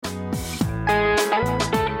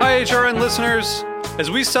HRN listeners.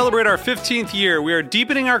 As we celebrate our 15th year, we are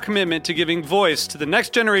deepening our commitment to giving voice to the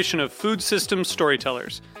next generation of food systems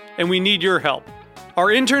storytellers, and we need your help. Our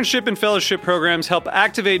internship and fellowship programs help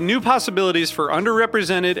activate new possibilities for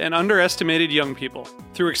underrepresented and underestimated young people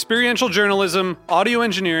through experiential journalism, audio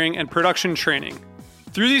engineering, and production training.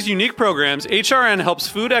 Through these unique programs, HRN helps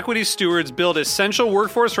food equity stewards build essential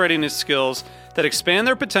workforce readiness skills that expand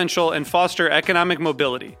their potential and foster economic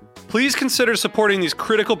mobility. Please consider supporting these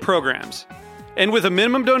critical programs. And with a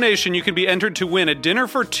minimum donation, you can be entered to win a dinner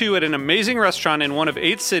for two at an amazing restaurant in one of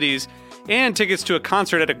 8 cities and tickets to a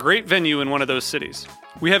concert at a great venue in one of those cities.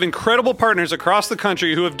 We have incredible partners across the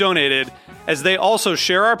country who have donated, as they also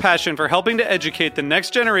share our passion for helping to educate the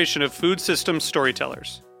next generation of food systems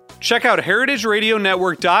storytellers. Check out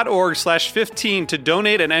heritageradionetwork.org/15 to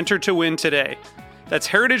donate and enter to win today. That's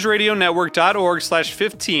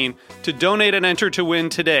heritageradionetwork.org/15 to donate and enter to win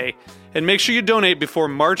today. And make sure you donate before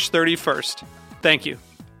March 31st. Thank you.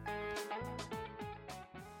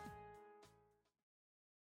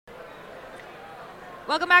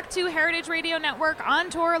 Welcome back to Heritage Radio Network on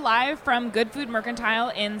tour live from Good Food Mercantile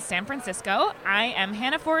in San Francisco. I am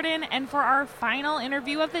Hannah Forden, and for our final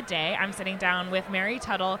interview of the day, I'm sitting down with Mary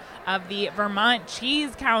Tuthill of the Vermont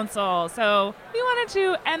Cheese Council. So we wanted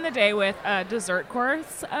to end the day with a dessert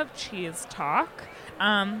course of cheese talk.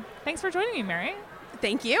 Thanks for joining me, Mary.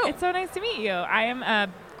 Thank you. It's so nice to meet you. I am a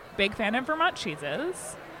big fan of Vermont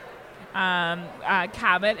cheeses.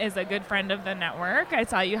 Cabot is a good friend of the network. I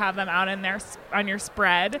saw you have them out in there on your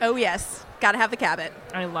spread. Oh, yes. Got to have the Cabot.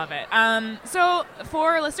 I love it. So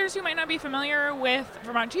for listeners who might not be familiar with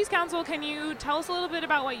Vermont Cheese Council, can you tell us a little bit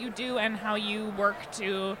about what you do and how you work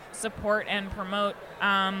to support and promote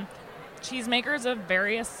cheesemakers of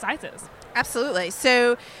various sizes? Absolutely.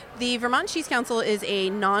 So the Vermont Cheese Council is a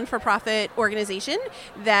non-for-profit organization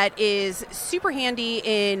that is super handy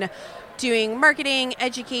in doing marketing,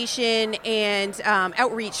 education, and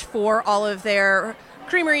outreach for all of their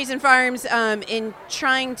creameries and farms in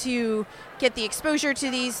trying to get the exposure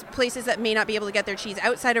to these places that may not be able to get their cheese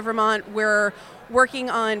outside of Vermont. We're working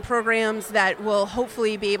on programs that will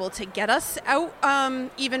hopefully be able to get us out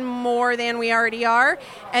even more than we already are.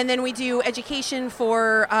 And then we do education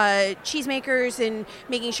for cheesemakers and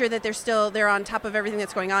making sure that they're on top of everything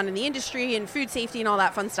that's going on in the industry and food safety and all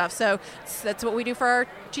that fun stuff. So that's what we do for our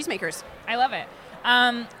cheesemakers. I love it.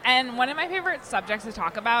 And one of my favorite subjects to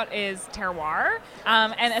talk about is terroir,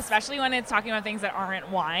 and especially when it's talking about things that aren't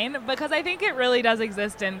wine, because I think it really does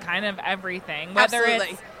exist in kind of everything, whether Absolutely.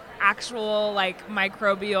 It's actual like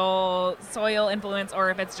microbial soil influence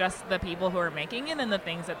or if it's just the people who are making it and the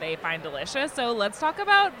things that they find delicious. So let's talk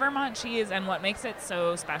about Vermont cheese and what makes it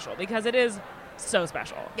so special, because it is so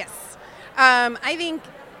special. Yes. I think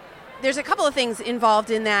there's a couple of things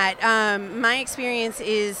involved in that. My experience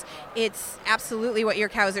is it's absolutely what your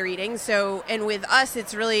cows are eating. So, and with us,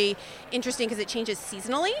 it's really interesting because it changes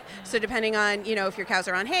seasonally. So depending on, if your cows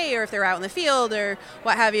are on hay or if they're out in the field or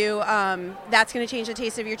what have you, that's going to change the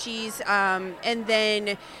taste of your cheese. And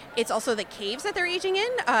then it's also the caves that they're aging in.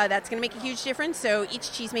 That's going to make a huge difference. So each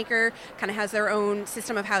cheesemaker kind of has their own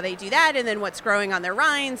system of how they do that. And then what's growing on their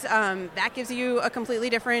rinds, that gives you a completely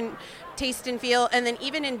different taste and feel. And then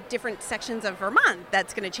even in different sections of Vermont,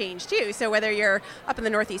 that's going to change too. So whether you're up in the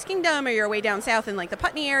Northeast Kingdom or you're way down south in like the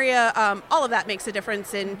Putney area, all of that makes a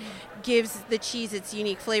difference and gives the cheese its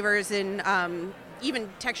unique flavors and even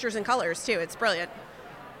textures and colors too. It's brilliant.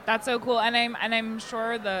 That's so cool. And I'm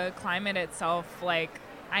sure the climate itself, like,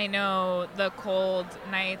 I know the cold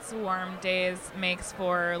nights, warm days makes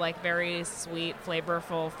for like very sweet,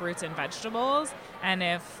 flavorful fruits and vegetables. And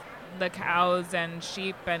if the cows and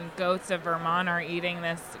sheep and goats of Vermont are eating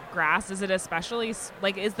this grass, is it especially,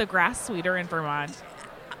 like, is the grass sweeter in Vermont?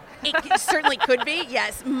 It certainly could be,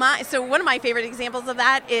 yes. So one of my favorite examples of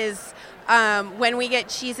that is when we get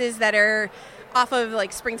cheeses that are off of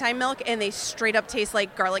like springtime milk and they straight up taste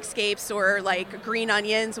like garlic scapes or like green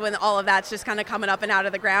onions, when all of that's just kind of coming up and out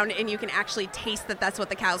of the ground and you can actually taste that that's what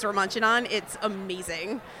the cows were munching on. It's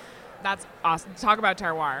amazing. That's awesome. Talk about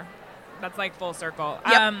terroir. That's like full circle.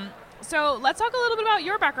 Yep. So let's talk a little bit about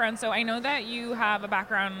your background. So I know that you have a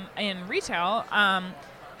background in retail.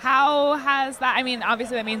 How has that, I mean,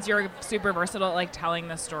 obviously that means you're super versatile at like telling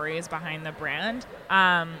the stories behind the brand.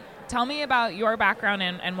 Tell me about your background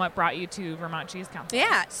and what brought you to Vermont Cheese Council.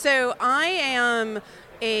 Yeah, so I am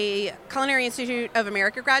a Culinary Institute of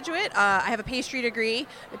America graduate. I have a pastry degree,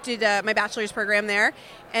 did my bachelor's program there,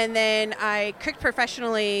 and then I cooked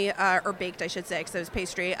professionally, or baked I should say, because it was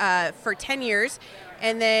pastry, for 10 years,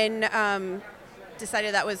 and then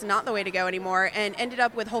decided that was not the way to go anymore and ended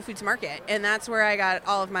up with Whole Foods Market. And that's where I got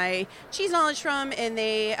all of my cheese knowledge from, and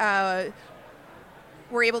they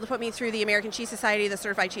were able to put me through the American Cheese Society, the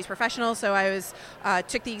Certified Cheese Professional. So I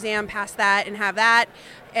took the exam, passed that, and have that.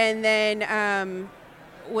 And then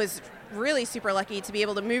was really super lucky to be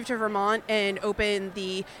able to move to Vermont and open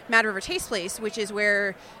the Mad River Taste Place, which is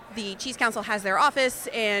where the Cheese Council has their office.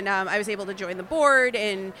 And I was able to join the board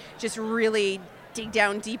and just really dig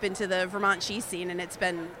down deep into the Vermont cheese scene. And it's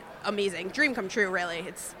been amazing. Dream come true, really.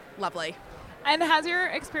 It's lovely. And has your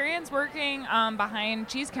experience working behind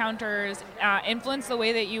cheese counters influenced the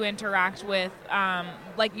way that you interact with,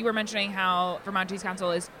 like you were mentioning how Vermont Cheese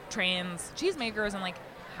Council trains cheesemakers and like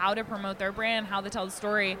how to promote their brand, how to tell the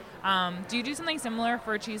story. Do you do something similar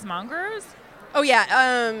for cheesemongers? Oh,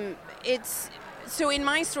 yeah. So in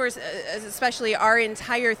my stores, especially, our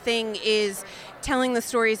entire thing is telling the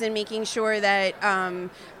stories and making sure that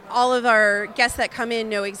all of our guests that come in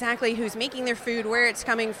know exactly who's making their food, where it's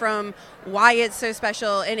coming from, why it's so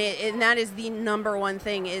special, and that is the number one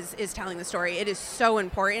thing is telling the story. It is so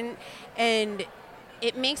important, and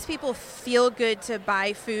it makes people feel good to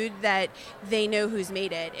buy food that they know who's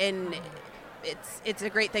made it, and it's a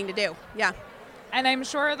great thing to do. Yeah. And I'm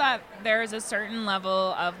sure that there's a certain level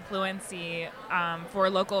of fluency for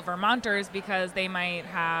local Vermonters because they might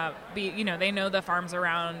they know the farms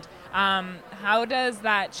around. How does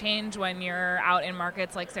that change when you're out in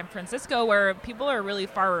markets like San Francisco where people are really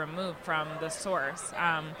far removed from the source?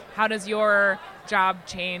 How does your job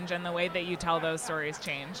change and the way that you tell those stories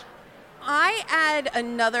change? I add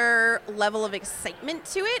another level of excitement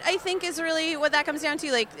to it, I think, is really what that comes down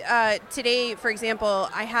to. Like today, for example,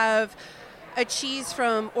 I have a cheese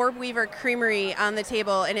from Orb Weaver Creamery on the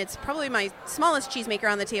table, and it's probably my smallest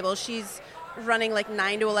cheesemaker on the table. She's running like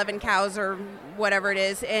 9 to 11 cows or whatever it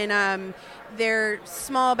is, and they're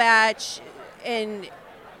small batch and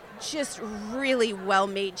just really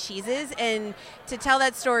well-made cheeses. And to tell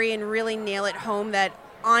that story and really nail it home that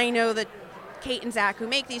I know that Kate and Zach, who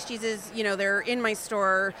make these cheeses, they're in my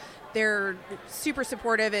store. They're super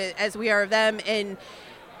supportive as we are of them, and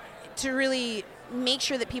to really make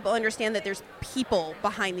sure that people understand that there's people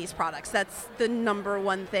behind these products. That's the number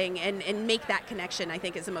one thing, and make that connection, I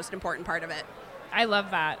think, is the most important part of it. I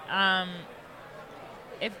love that.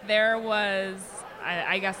 If there was,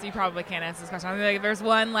 I guess you probably can't answer this question. I mean, like, if there's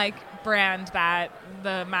one brand that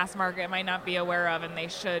the mass market might not be aware of and they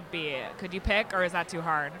should be, could you pick, or is that too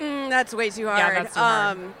hard? That's way too hard. Yeah, that's too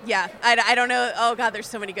hard. I don't know. Oh God, there's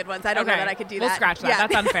so many good ones. I don't know that I could do that. We'll scratch that. Yeah.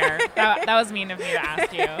 That's unfair. that was mean of me to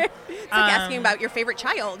ask you. It's like asking about your favorite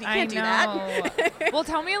child. You can't do that. Well,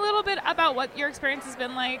 tell me a little bit about what your experience has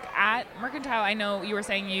been like at Mercantile. I know you were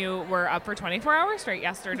saying you were up for 24 hours straight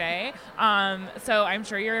yesterday. So I'm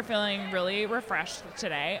sure you're feeling really refreshed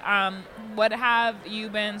today. What have you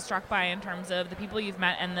been struck by in terms of the people you've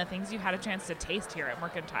met and the things you've had a chance to taste here at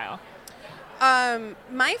Mercantile?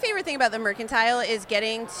 My favorite thing about the Mercantile is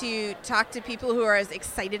getting to talk to people who are as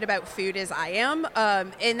excited about food as I am.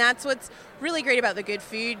 And that's what's really great about the Good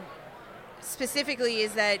Food specifically,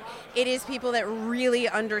 is that it is people that really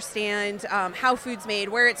understand how food's made,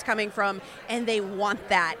 where it's coming from, and they want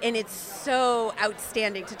that. And it's so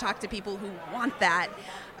outstanding to talk to people who want that.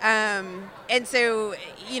 And so,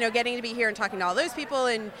 getting to be here and talking to all those people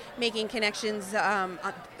and making connections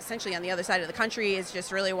essentially on the other side of the country is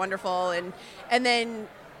just really wonderful. And then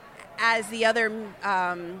as the other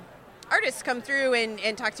artists come through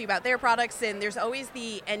and talk to you about their products, and there's always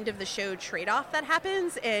the end of the show trade-off that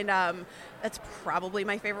happens, and that's probably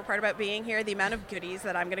my favorite part about being here. The amount of goodies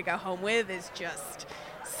that I'm going to go home with is just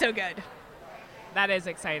so good. That is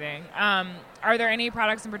exciting. Are there any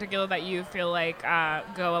products in particular that you feel like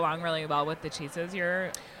go along really well with the cheeses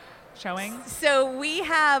you're showing? So we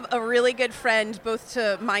have a really good friend, both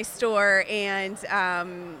to my store and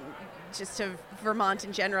just to Vermont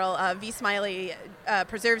in general. V. Smiley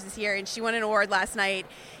Preserves is here, and she won an award last night.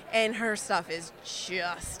 And her stuff is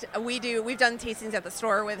just, we've done tastings at the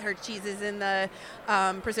store with her cheeses in the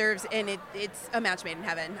preserves, and it's a match made in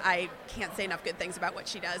heaven. I can't say enough good things about what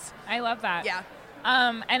she does. I love that. Yeah.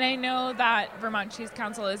 And I know that Vermont Cheese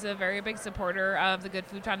Council is a very big supporter of the Good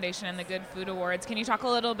Food Foundation and the Good Food Awards. Can you talk a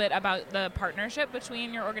little bit about the partnership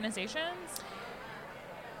between your organizations?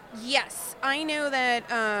 Yes. I know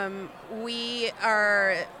that we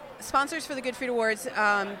are sponsors for the Good Food Awards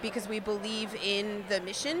because we believe in the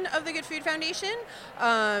mission of the Good Food Foundation,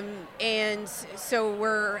 and so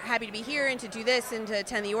we're happy to be here and to do this and to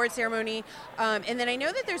attend the award ceremony. And then I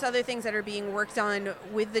know that there's other things that are being worked on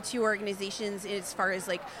with the two organizations as far as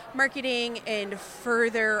marketing and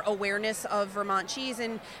further awareness of Vermont cheese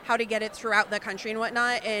and how to get it throughout the country and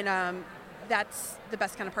whatnot. And that's the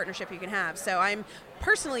best kind of partnership you can have. So I'm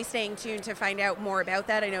personally staying tuned to find out more about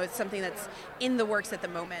that. I know it's something that's in the works at the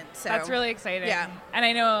moment. So that's really exciting. Yeah. And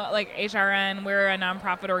I know, like, HRN, we're a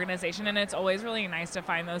nonprofit organization, and it's always really nice to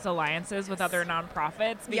find those alliances with other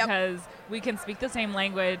nonprofits because we can speak the same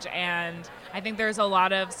language, and I think there's a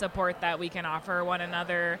lot of support that we can offer one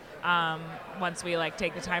another once we, like,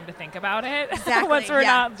 take the time to think about it. Exactly. Once we're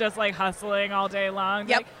not just, like, hustling all day long.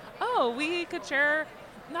 Yep. Like, oh, we could share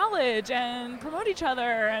knowledge and promote each other,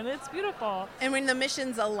 and it's beautiful. And when the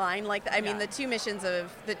missions align like that, I mean, the two missions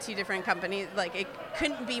of the two different companies, like, it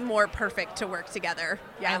couldn't be more perfect to work together.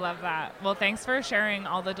 I love that. Well, thanks for sharing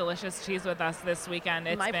all the delicious cheese with us this weekend.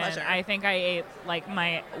 It's my pleasure. I think I ate, like,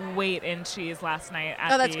 my weight in cheese last night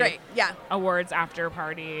at that's the great. Yeah. awards after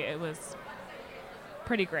party. It was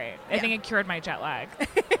pretty great. I think it cured my jet lag.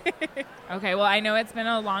 Okay, well, I know it's been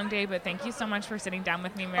a long day, but thank you so much for sitting down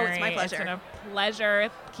with me, Mary. Oh, it's my pleasure. It's been a pleasure.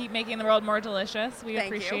 Keep making the world more delicious. We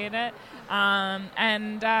appreciate it. So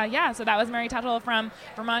that was Mary Tuthill from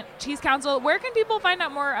Vermont Cheese Council. Where can people find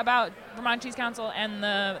out more about Vermont Cheese Council and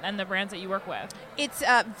the brands that you work with? It's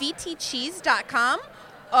vtcheese.com.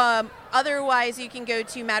 Otherwise, you can go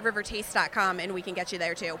to madrivertaste.com, and we can get you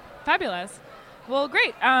there, too. Fabulous. Well,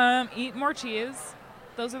 great. Eat more cheese.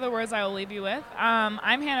 Those are the words I will leave you with.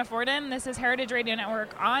 I'm Hannah Forden. This is Heritage Radio Network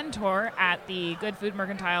on tour at the Good Food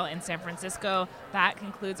Mercantile in San Francisco. That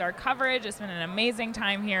concludes our coverage. It's been an amazing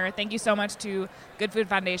time here. Thank you so much to Good Food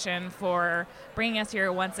Foundation for bringing us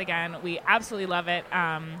here once again. We absolutely love it.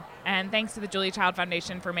 And thanks to the Julie Child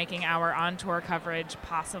Foundation for making our on-tour coverage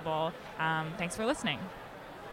possible. Thanks for listening.